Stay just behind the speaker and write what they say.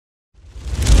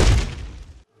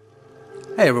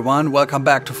Hey everyone, welcome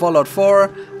back to Fallout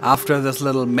 4 after this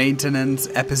little maintenance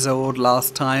episode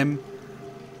last time.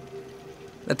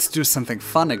 Let's do something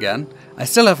fun again. I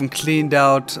still haven't cleaned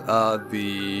out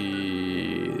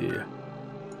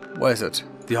what is it?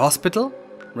 The hospital,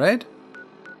 right?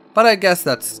 But I guess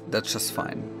that's just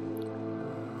fine.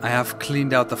 I have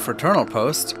cleaned out the fraternal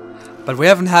post, but we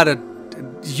haven't had a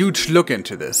huge look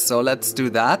into this, so let's do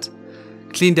that.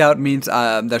 Cleaned out means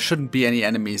there shouldn't be any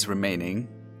enemies remaining.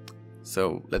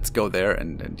 So let's go there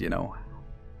and you know,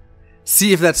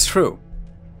 see if that's true.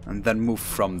 And then move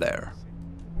from there.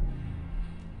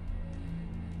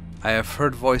 I have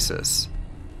heard voices.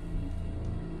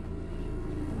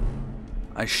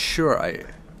 I'm sure I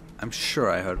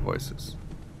heard voices.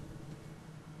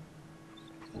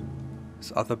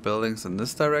 There's other buildings in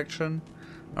this direction.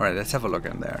 Alright, let's have a look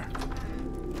in there.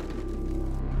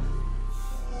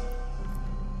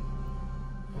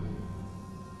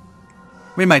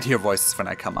 We might hear voices when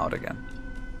I come out again.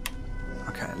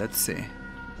 Okay, let's see.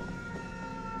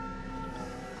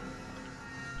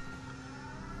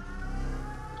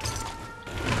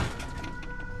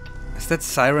 Is that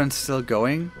siren still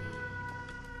going?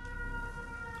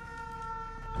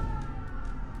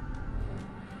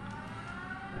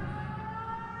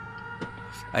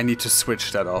 I need to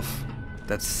switch that off.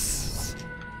 That's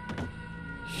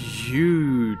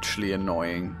hugely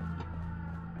annoying.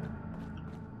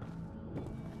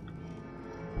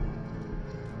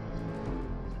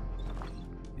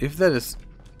 If that is...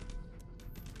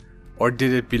 Or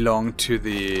did it belong to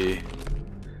the...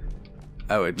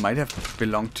 Oh, it might have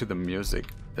belonged to the music.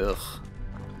 Ugh.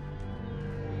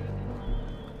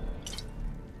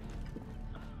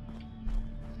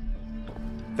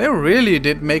 They really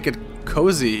did make it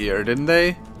cozy here, didn't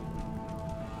they?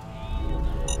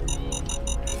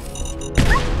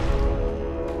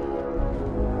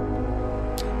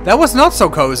 That was not so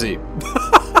cozy.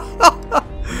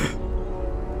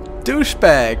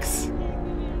 Douchebags.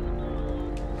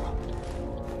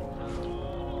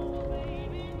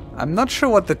 I'm not sure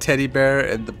what the teddy bear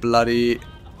and the bloody...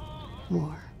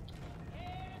 War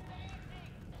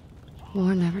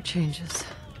never changes.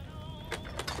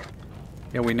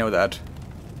 Yeah, we know that.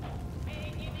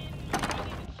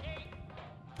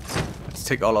 Let's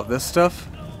take all of this stuff.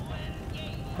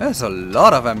 There's a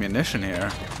lot of ammunition here.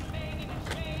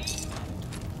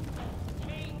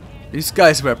 These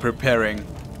guys were preparing.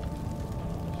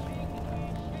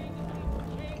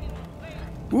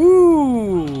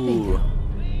 Ooh!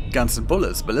 Guns and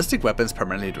bullets. Ballistic weapons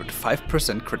permanently do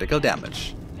 5% critical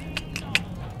damage.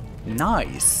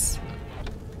 Nice.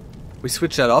 We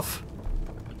switch that off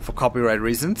for copyright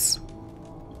reasons.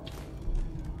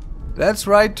 That's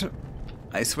right.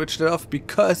 I switched it off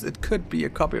because it could be a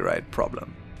copyright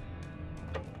problem.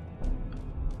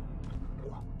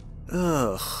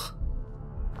 Ugh.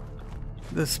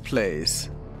 This place.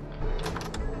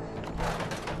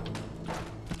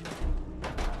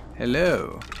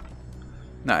 Hello.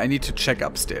 Now I need to check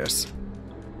upstairs.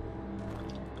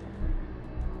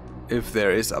 If there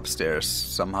is upstairs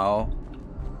somehow.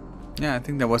 Yeah, I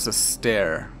think there was a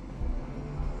stair.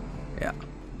 Yeah.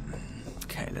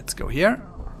 Okay, let's go here.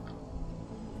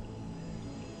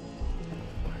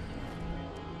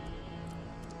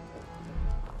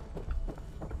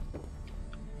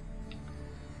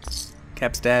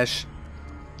 Cap stash.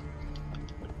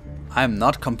 I'm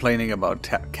not complaining about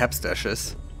cap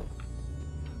stashes.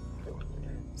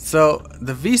 So,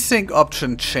 the VSync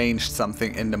option changed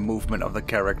something in the movement of the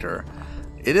character.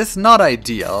 It is not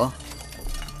ideal,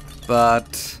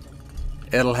 but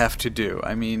it'll have to do.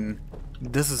 I mean,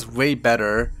 this is way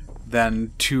better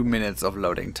than 2 minutes of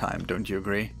loading time, don't you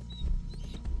agree?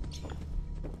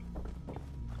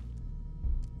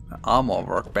 Armor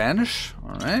workbench,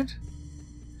 alright.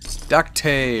 Duct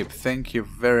tape, thank you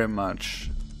very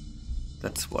much.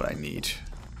 That's what I need.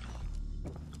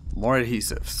 More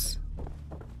adhesives.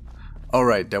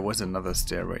 Alright, there was another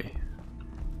stairway.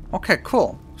 Okay,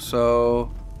 cool. So,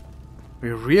 we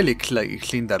really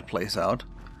cleaned that place out.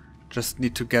 Just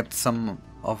need to get some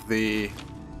of the,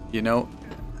 you know,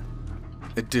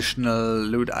 additional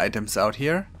loot items out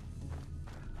here.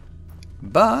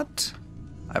 But,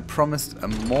 I promised a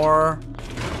more...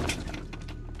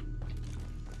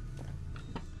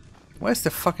 Where's the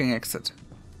fucking exit?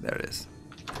 There it is.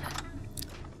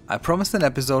 I promised an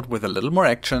episode with a little more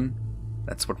action.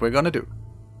 That's what we're gonna do.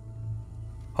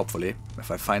 Hopefully,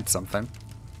 if I find something.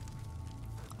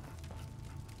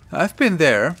 I've been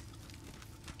there.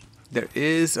 There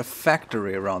is a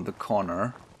factory around the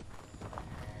corner.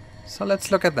 So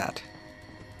let's look at that.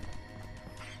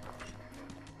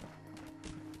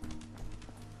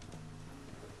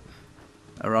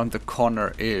 Around the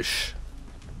corner-ish.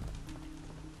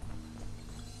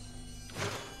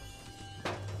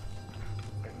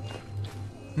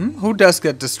 Who does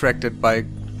get distracted by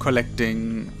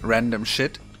collecting random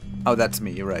shit? Oh, that's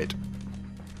me, right.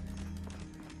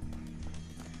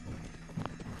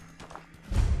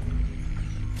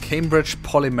 Cambridge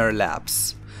Polymer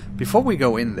Labs. Before we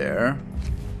go in there,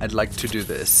 I'd like to do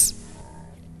this.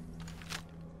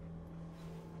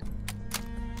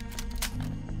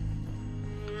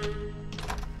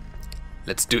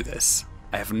 Let's do this.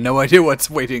 I have no idea what's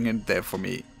waiting in there for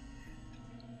me.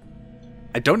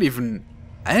 I don't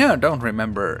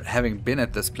remember having been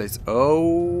at this place.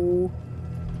 Oh.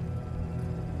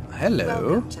 Hello.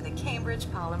 Welcome to the Cambridge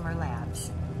Polymer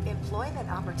Labs. Employment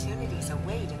opportunities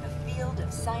await in the field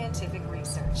of scientific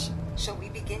research. Shall we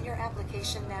begin your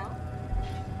application now?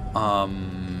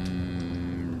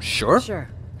 Sure. Sure.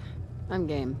 I'm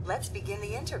game. Let's begin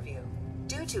the interview.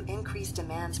 Due to increased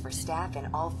demands for staff in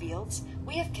all fields,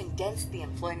 we have condensed the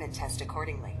employment test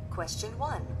accordingly. Question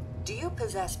 1. Do you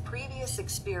possess previous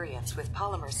experience with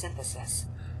polymer synthesis?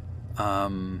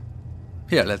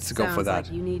 Here, let's go for Sounds that.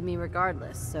 like you need me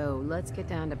regardless, so let's get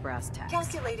down to brass tacks.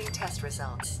 Calculating test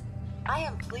results. I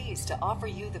am pleased to offer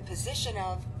you the position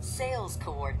of Sales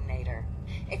Coordinator.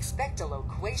 Expect a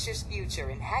loquacious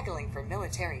future in haggling for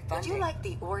military funding. Would you like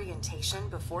the orientation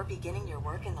before beginning your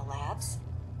work in the labs?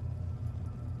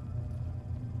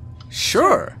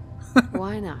 Sure.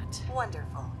 Why not?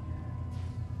 Wonderful.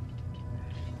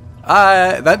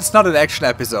 That's not an action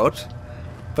episode,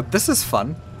 but this is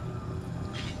fun.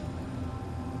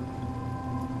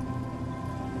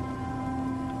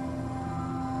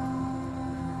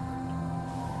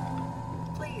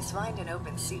 Please find an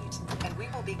open seat, and we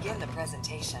will begin the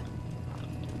presentation.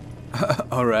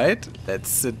 Alright, let's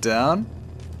sit down.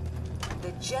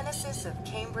 The genesis of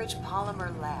Cambridge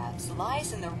Polymer Labs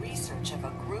lies in the research of a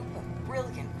group of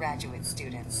brilliant graduate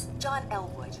students. John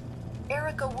Elwood,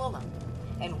 Erica Woolham,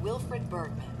 and Wilfred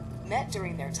Bergman met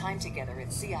during their time together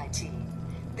at CIT.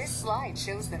 This slide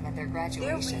shows them at their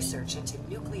graduation. Their research into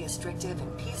nucleostrictive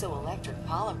and piezoelectric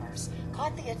polymers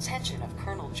caught the attention of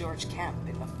Colonel George Kemp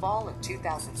in the fall of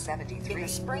 2073. In the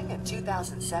spring of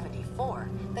 2074,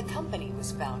 the company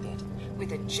was founded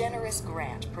with a generous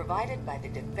grant provided by the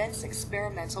Defense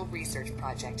Experimental Research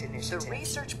Project Initiative. The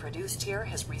research produced here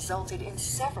has resulted in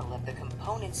several of the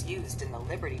components used in the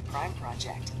Liberty Prime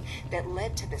project that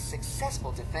led to the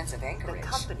successful defense of Anchorage. The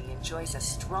company enjoys a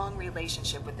strong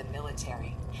relationship with the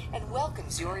military and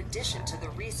welcomes your addition to the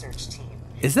research team.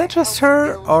 Is that just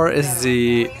her, or is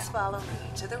the... Please follow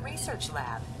me to the research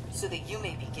lab so that you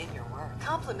may begin your work.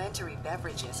 Complimentary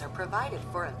beverages are provided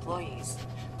for employees.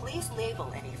 Please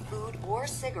label any food or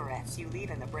cigarettes you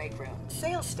leave in the break room.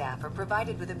 Sales staff are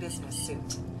provided with a business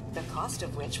suit, the cost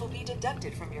of which will be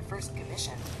deducted from your first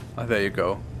commission. Oh, there you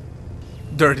go.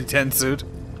 Dirty Ten suit.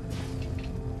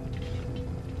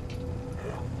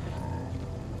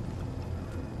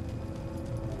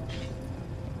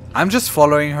 I'm just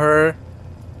following her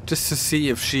just to see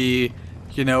if she,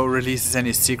 you know, releases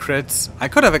any secrets. I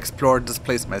could have explored this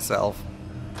place myself.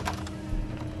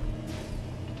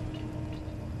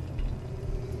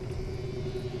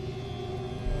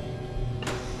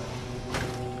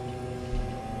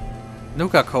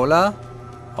 Nuka-Cola?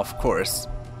 Of course.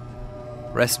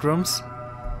 Restrooms?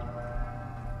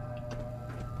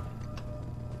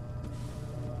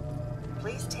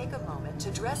 Please take a moment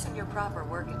to dress in your proper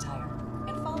work attire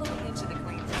and follow me into the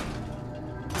clean room.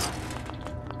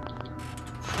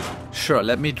 Sure,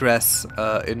 let me dress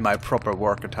in my proper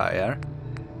work attire.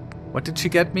 What did she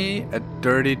get me? A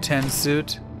dirty tan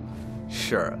suit?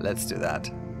 Sure, let's do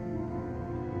that.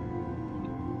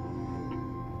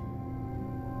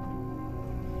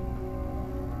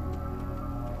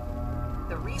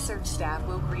 The research staff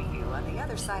will greet you on the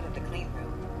other side of the clean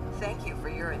room. Thank you for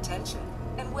your attention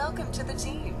and welcome to the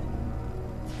team.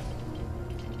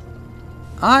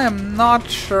 I am not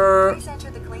sure. Please enter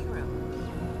the clean room.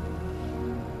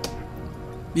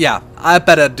 Yeah, I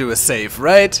better do a save,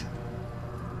 right?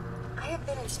 I have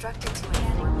been instructed to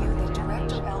inform you that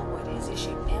Director Elwood has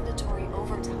issued mandatory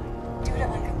overtime due to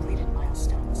uncompleted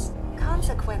milestones.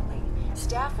 Consequently,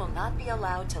 staff will not be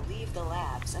allowed to leave the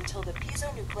labs until the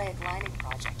piezonucleic lining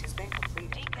project has been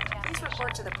completed. Please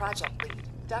report to the project lead,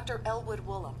 Dr. Elwood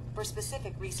Woolham, for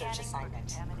specific research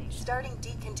assignment. Starting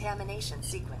decontamination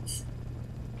sequence.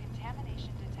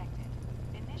 Contamination detected.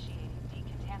 Initiating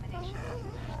decontamination.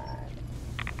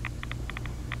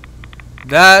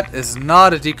 That is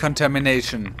not a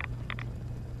decontamination.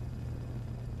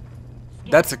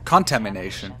 That's a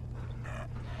contamination.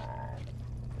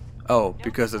 Oh,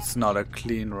 because it's not a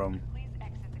clean room. Please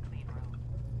exit the clean room.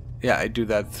 Yeah, I do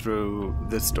that through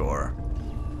this door.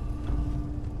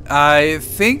 I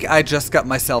think I just got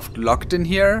myself locked in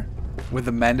here. with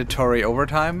the mandatory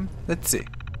overtime? Let's see.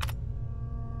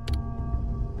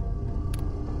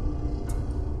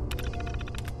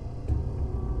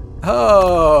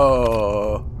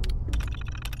 Oh.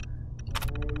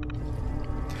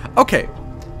 Okay.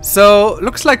 So,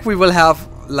 looks like we will have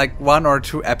like 1 or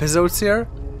 2 episodes here.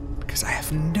 Because I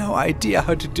have no idea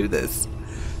how to do this.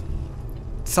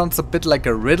 Sounds a bit like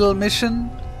a riddle mission.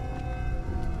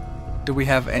 Do we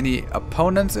have any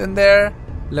opponents in there?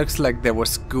 Looks like there were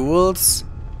schools.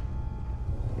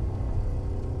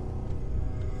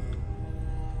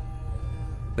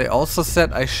 They also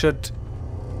said I should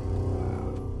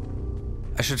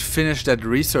finish that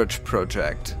research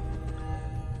project.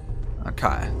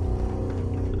 Okay.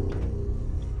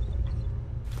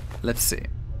 Let's see.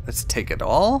 Let's take it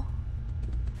all.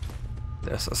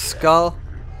 There's a skull.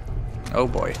 Oh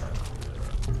boy.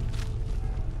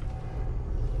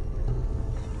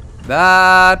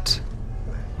 That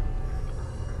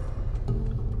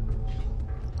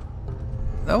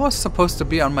was supposed to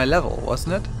be on my level,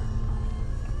 wasn't it?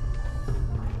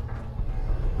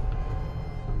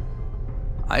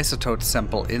 Isotope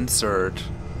sample insert.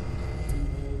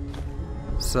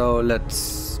 So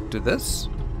let's do this.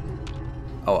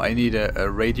 Oh, I need a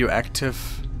radioactive.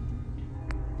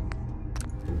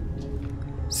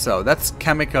 So that's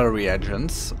chemical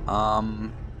reagents.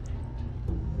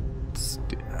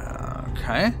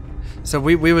 Okay. So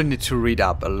we will need to read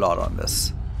up a lot on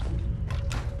this.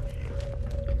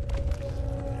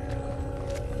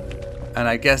 And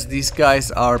I guess these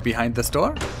guys are behind the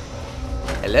store?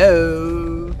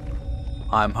 Hello!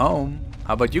 I'm home.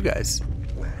 How about you guys?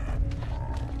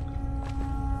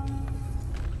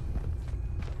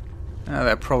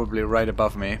 They're probably right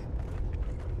above me.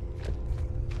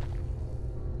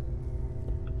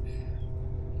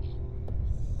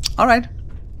 Alright.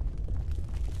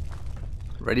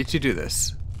 Ready to do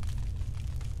this.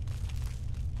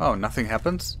 Oh, nothing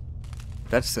happens?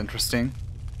 That's interesting.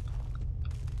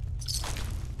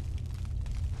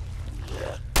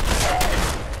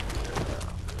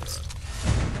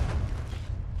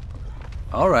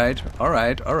 Alright,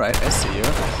 alright, alright, I see you.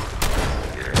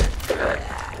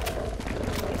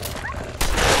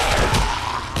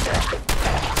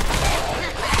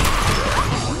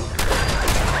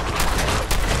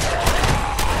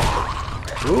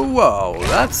 Ooh, whoa,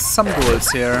 that's some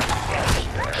ghouls here.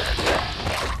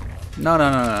 No,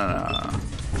 no, no, no, no.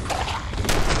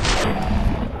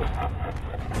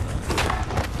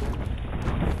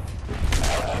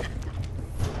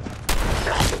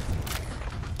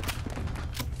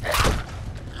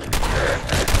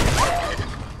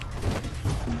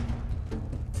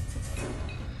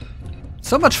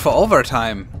 So much for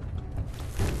overtime.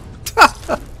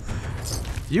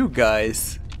 You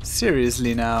guys,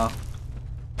 seriously now.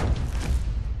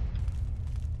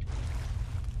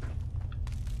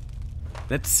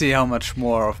 Let's see how much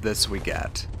more of this we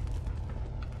get.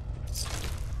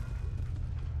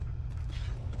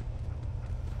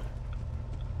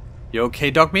 You okay,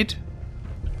 dog meat?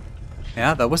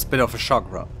 Yeah, that was a bit of a shock,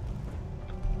 bro.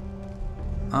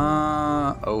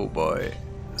 Oh boy.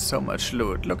 So much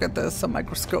loot. Look at this, a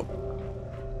microscope.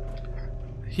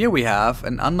 Here we have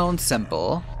an unknown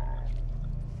sample.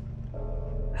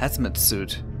 Hazmat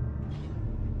suit.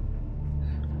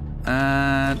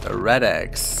 And a red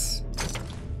X.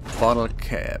 Bottle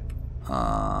cap.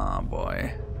 Ah,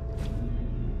 boy.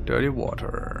 Dirty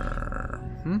water.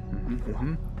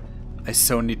 I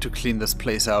so need to clean this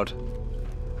place out.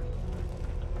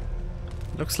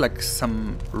 Looks like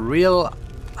some real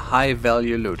high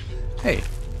value loot. Hey,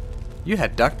 you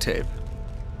had duct tape.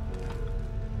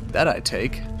 That I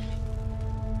take.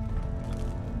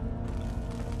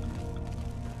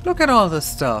 Look at all this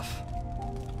stuff.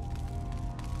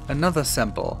 Another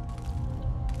sample.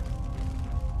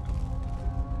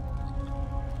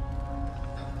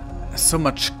 So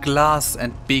much glass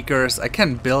and beakers. I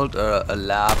can build a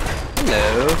lab.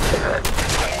 Hello.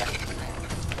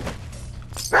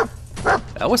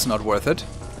 That was not worth it.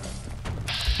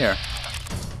 Here.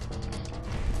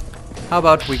 How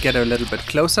about we get a little bit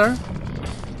closer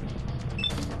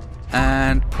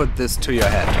and put this to your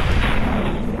head.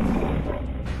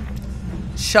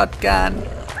 Shotgun.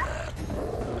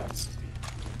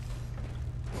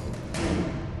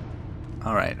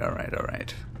 Alright, alright,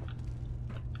 alright.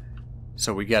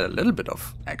 So we get a little bit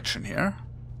of action here.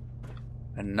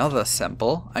 Another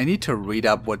sample. I need to read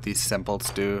up what these samples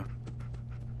do.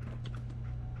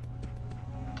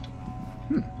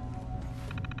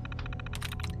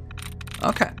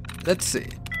 Okay, let's see.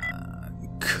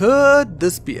 Could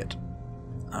this be it?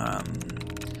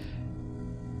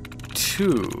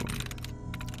 2.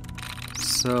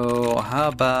 So how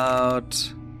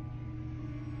about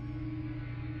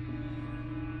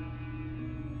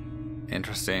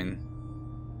Interesting.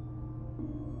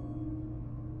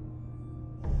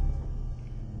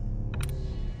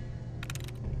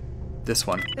 This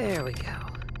one. There we go.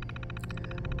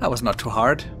 That was not too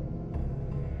hard.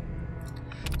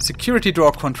 Security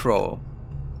door control.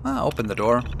 Open the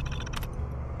door.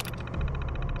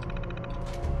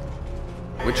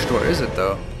 Which door is it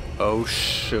though? Oh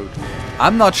shoot.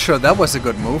 I'm not sure that was a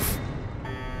good move.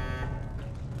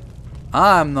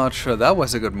 I'm not sure that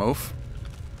was a good move.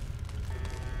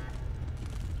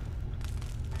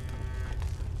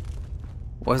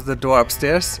 Was the door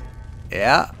upstairs?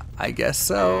 Yeah, I guess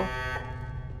so.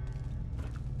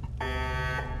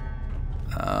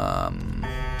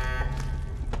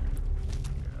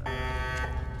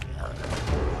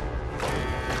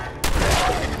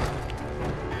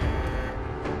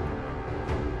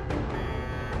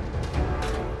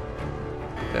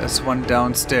 There's one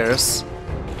downstairs.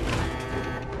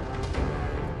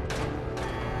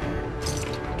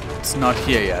 It's not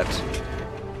here yet.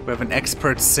 We have an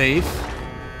expert safe.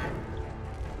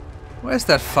 Where's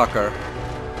that fucker?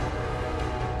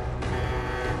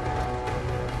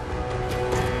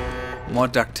 More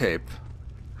duct tape.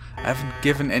 I haven't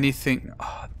given anything.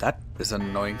 Oh, that is an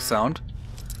annoying sound.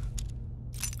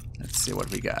 Let's see what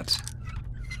we got.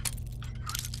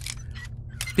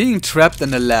 Being trapped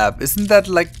in a lab, isn't that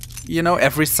like, you know,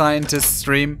 every scientist's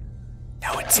dream?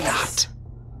 No, it's not.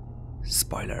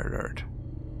 Spoiler alert.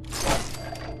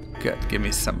 Good, give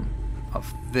me some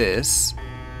of this.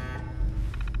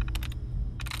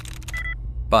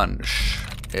 Bunch.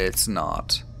 It's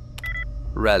not.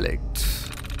 Relict.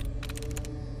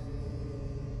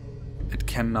 It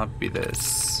cannot be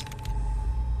this.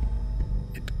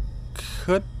 It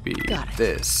could be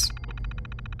this.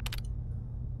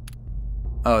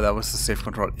 Oh, that was the safe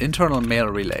control. Internal mail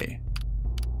relay.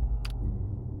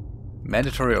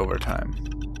 Mandatory overtime.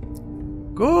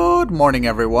 Good morning,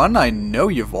 everyone. I know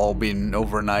you've all been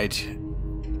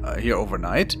here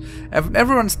overnight.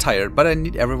 Everyone's tired, but I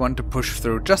need everyone to push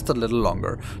through just a little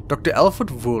longer. Dr. Alfred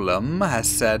Woolham has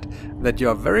said that you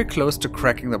are very close to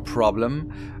cracking the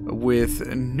problem with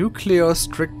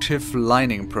nucleostrictive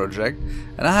lining project,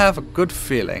 and I have a good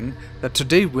feeling that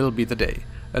today will be the day.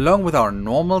 Along with our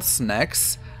normal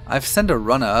snacks, I've sent a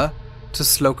runner to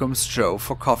Slocum's Joe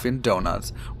for coffee and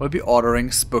donuts. We'll be ordering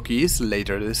Spookies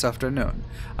later this afternoon.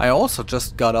 I also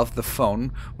just got off the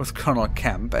phone with Colonel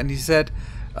Kemp, and he said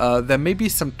there may be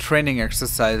some training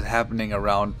exercise happening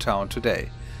around town today.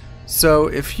 So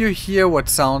if you hear what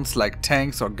sounds like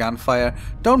tanks or gunfire,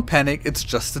 don't panic, it's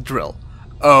just a drill.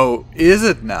 Oh, is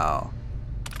it now?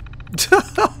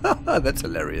 That's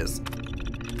hilarious.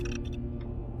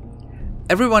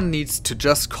 Everyone needs to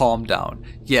just calm down.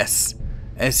 Yes,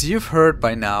 as you've heard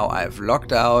by now, I've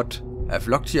locked you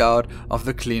out of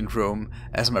the clean room,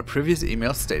 as my previous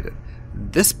email stated.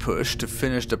 This push to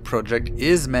finish the project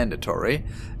is mandatory.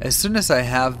 As soon as I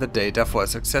have the data for a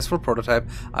successful prototype,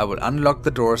 I will unlock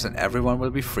the doors and everyone will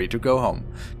be free to go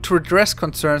home. To address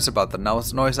concerns about the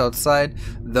noise outside,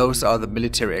 those are the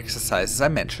military exercises I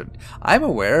mentioned. I'm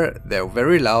aware they're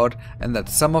very loud and that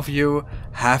some of you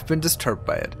have been disturbed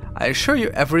by it. I assure you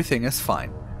everything is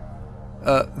fine.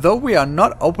 Though we are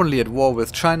not openly at war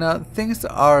with China, things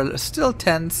are still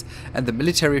tense and the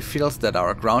military feels that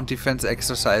our ground defense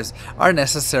exercises are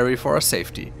necessary for our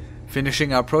safety.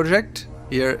 Finishing our project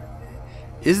here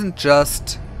is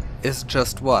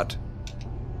just what?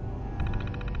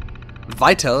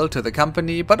 Vital to the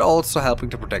company, but also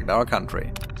helping to protect our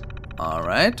country.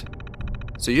 Alright.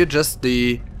 So you're just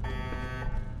the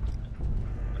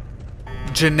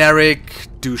generic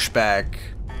douchebag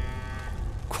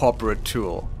corporate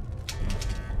tool.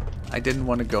 I didn't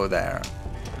want to go there.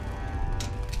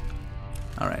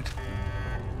 Alright.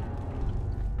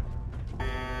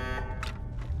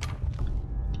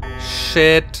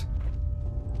 Shit.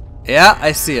 Yeah,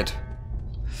 I see it.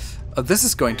 Oh, this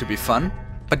is going to be fun.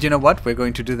 But you know what? We're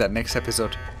going to do that next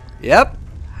episode. Yep.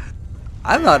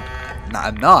 I'm not.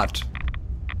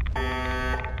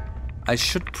 I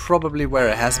should probably wear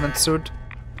a hazmat suit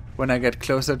when I get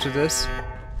closer to this.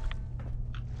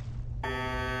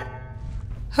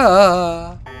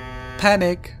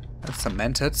 Panic. I have some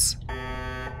mantids.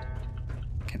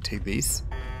 Can take these.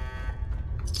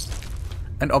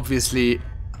 And obviously,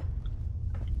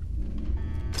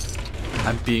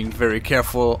 I'm being very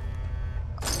careful.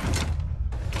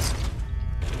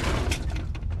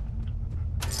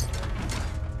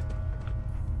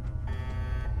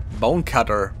 Bone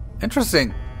cutter.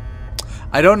 Interesting.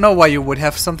 I don't know why you would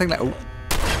have something like... Oh.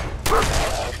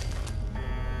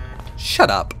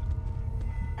 Shut up.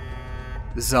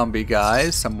 Zombie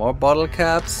guys, some more bottle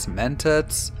caps,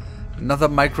 mantids. Another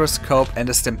microscope and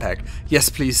a stim pack. Yes,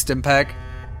 please, stim pack.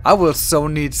 I will so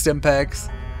need stim packs.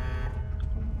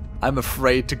 I'm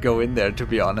afraid to go in there, to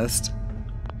be honest.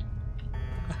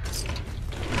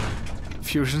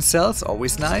 Fusion cells,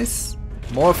 always nice.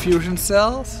 More fusion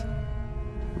cells.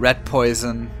 Red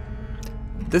poison.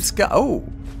 This guy... Oh!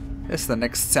 Here's the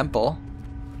next sample.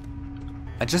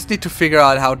 I just need to figure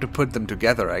out how to put them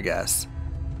together, I guess.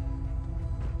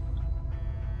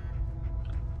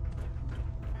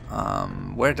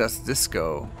 Where does this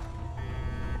go?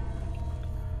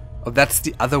 Oh, that's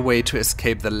the other way to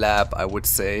escape the lab, I would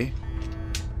say.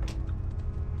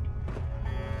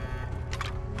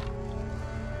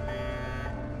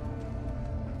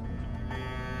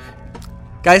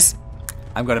 Guys,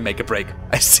 I'm gonna make a break.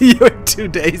 I see you in 2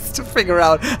 days to figure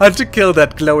out how to kill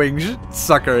that glowing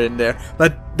sucker in there.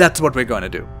 But that's what we're gonna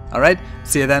do. Alright?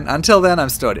 See you then. Until then, I'm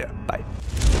Stordyr. Bye.